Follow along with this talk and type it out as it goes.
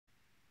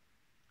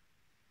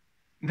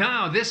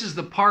Now, this is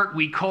the part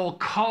we call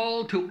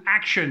to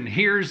action.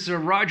 Here's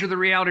Roger the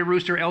Reality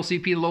Rooster,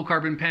 LCP, Low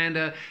Carbon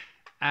Panda,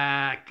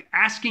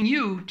 asking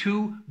you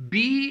to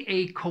be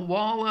a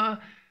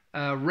koala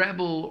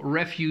rebel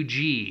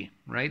refugee,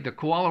 right? The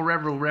koala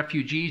rebel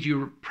refugees,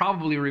 you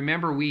probably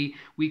remember we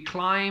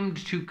climbed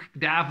to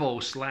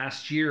Davos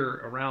last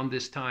year around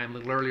this time, a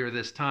little earlier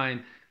this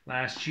time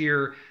last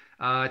year,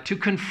 to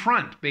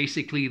confront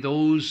basically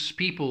those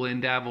people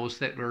in Davos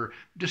that were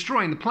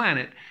destroying the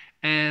planet.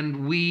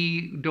 And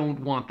we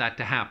don't want that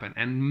to happen.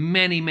 And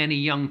many, many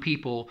young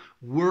people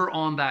were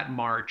on that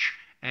march.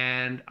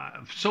 And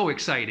so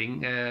exciting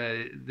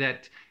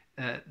that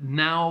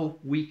now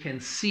we can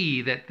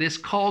see that this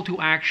call to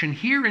action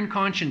here in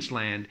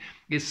ConscienceLAND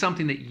is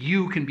something that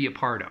you can be a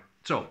part of.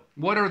 So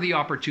what are the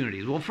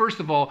opportunities? Well, first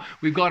of all,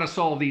 we've got to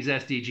solve these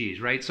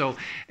SDGs, right? So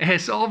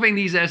solving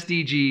these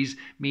SDGs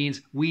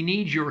means we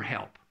need your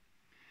help,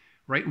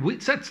 right?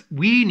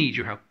 We need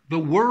your help. The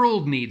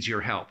world needs your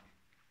help.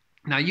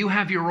 Now, you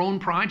have your own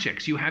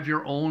projects, you have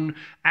your own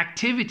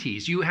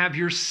activities, you have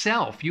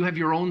yourself, you have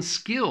your own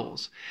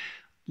skills.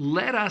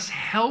 Let us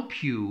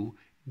help you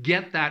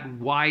get that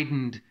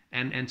widened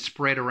and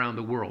spread around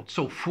the world.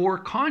 So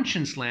for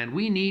ConscienceLAND,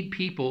 we need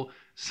people.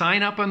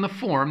 Sign up on the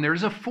form.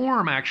 There's a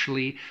form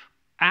actually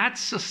at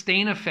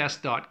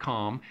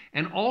sustainafest.com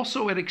and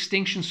also at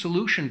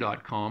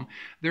extinctionsolution.com.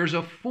 There's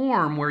a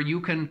form where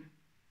you can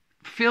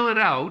fill it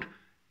out.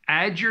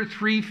 Add your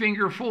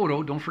three-finger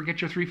photo. Don't forget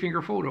your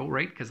three-finger photo,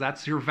 right? Because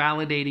that's your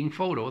validating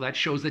photo. That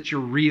shows that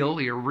you're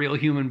a real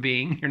human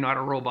being. You're not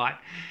a robot.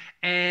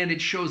 And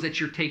it shows that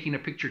you're taking a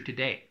picture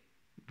today.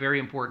 Very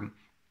important.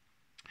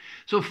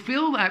 So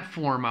fill that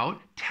form out.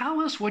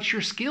 Tell us what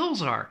your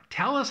skills are.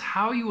 Tell us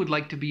how you would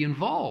like to be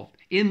involved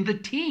in the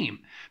team,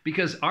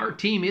 because our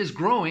team is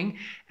growing.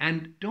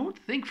 And don't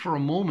think for a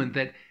moment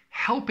that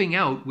helping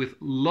out with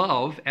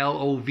love,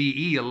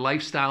 L-O-V-E, a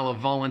lifestyle of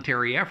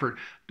voluntary effort,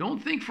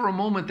 don't think for a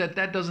moment that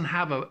that doesn't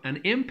have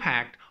an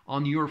impact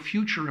on your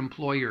future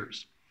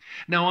employers.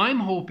 Now, I'm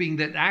hoping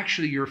that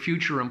actually your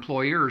future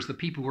employers, the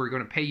people who are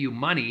going to pay you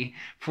money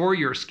for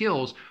your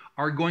skills,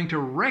 are going to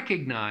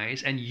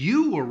recognize, and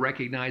you will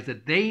recognize,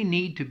 that they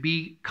need to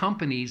be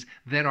companies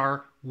that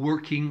are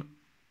working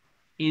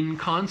in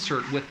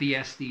concert with the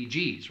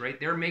SDGs, right?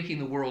 They're making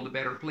the world a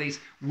better place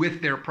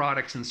with their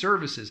products and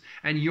services,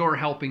 and you're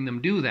helping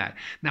them do that.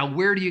 Now,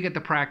 where do you get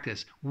the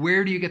practice?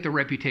 Where do you get the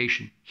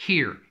reputation?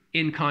 Here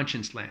in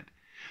ConscienceLAND.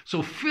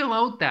 So fill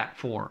out that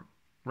form,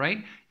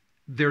 right?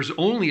 There's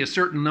only a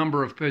certain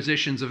number of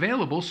positions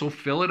available, so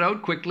fill it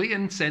out quickly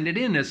and send it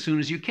in as soon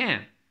as you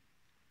can.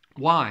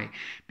 Why?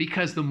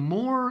 Because the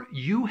more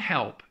you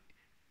help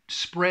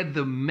spread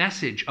the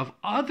message of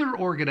other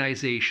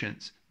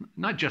organizations,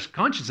 not just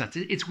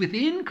ConscienceLAND, it's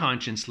within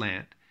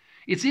ConscienceLAND.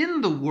 It's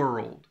in the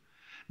world.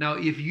 Now,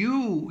 if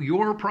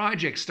your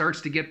project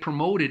starts to get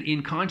promoted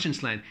in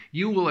ConscienceLAND,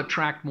 you will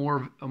attract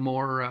more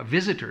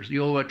visitors.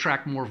 You'll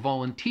attract more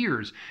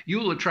volunteers.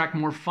 You'll attract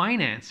more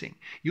financing.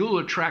 You'll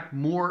attract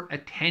more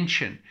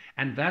attention.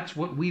 And that's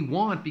what we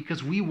want,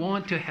 because we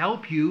want to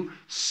help you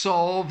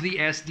solve the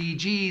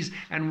SDGs,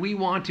 and we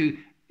want to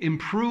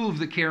improve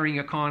the caring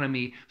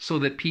economy so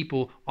that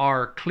people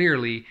are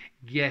clearly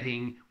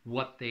getting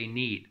what they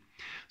need.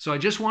 So I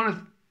just want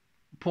to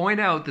point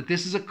out that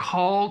this is a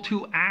call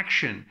to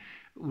action.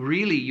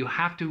 Really, you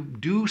have to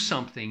do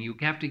something. You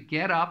have to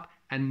get up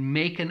and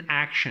make an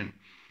action.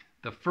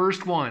 The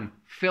first one,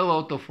 fill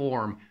out the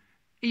form.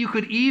 You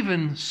could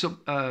even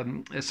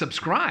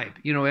subscribe.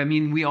 You know, I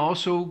mean, we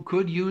also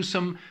could use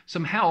some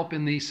help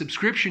in the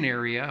subscription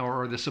area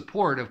or the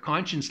support of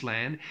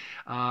ConscienceLAND.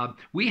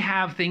 We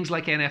have things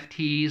like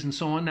NFTs and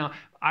so on. Now,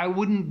 I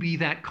wouldn't be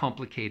that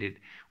complicated.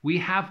 We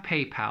have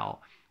PayPal.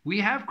 We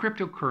have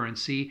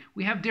cryptocurrency.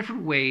 We have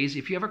different ways.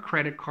 If you have a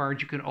credit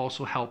card, you can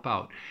also help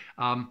out.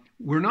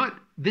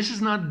 This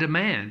is not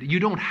demand. You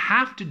don't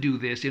have to do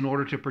this in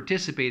order to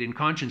participate in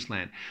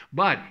ConscienceLAND.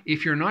 But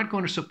if you're not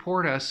going to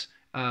support us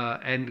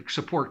and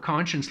support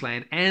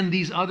ConscienceLAND and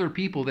these other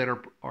people that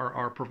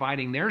are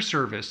providing their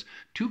service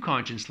to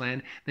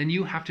ConscienceLAND, then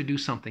you have to do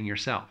something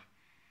yourself.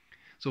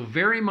 So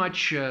very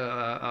much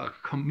a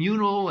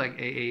communal,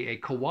 a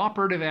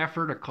cooperative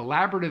effort, a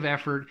collaborative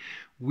effort.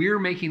 We're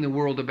making the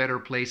world a better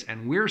place,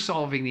 and we're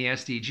solving the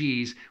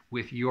SDGs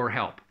with your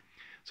help.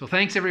 So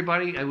thanks,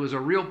 everybody. It was a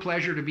real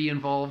pleasure to be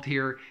involved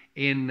here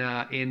in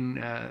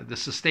the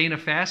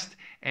Sustainafest,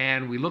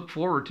 and we look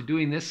forward to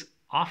doing this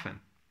often.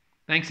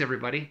 Thanks,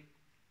 everybody.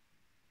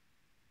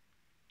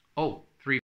 Oh.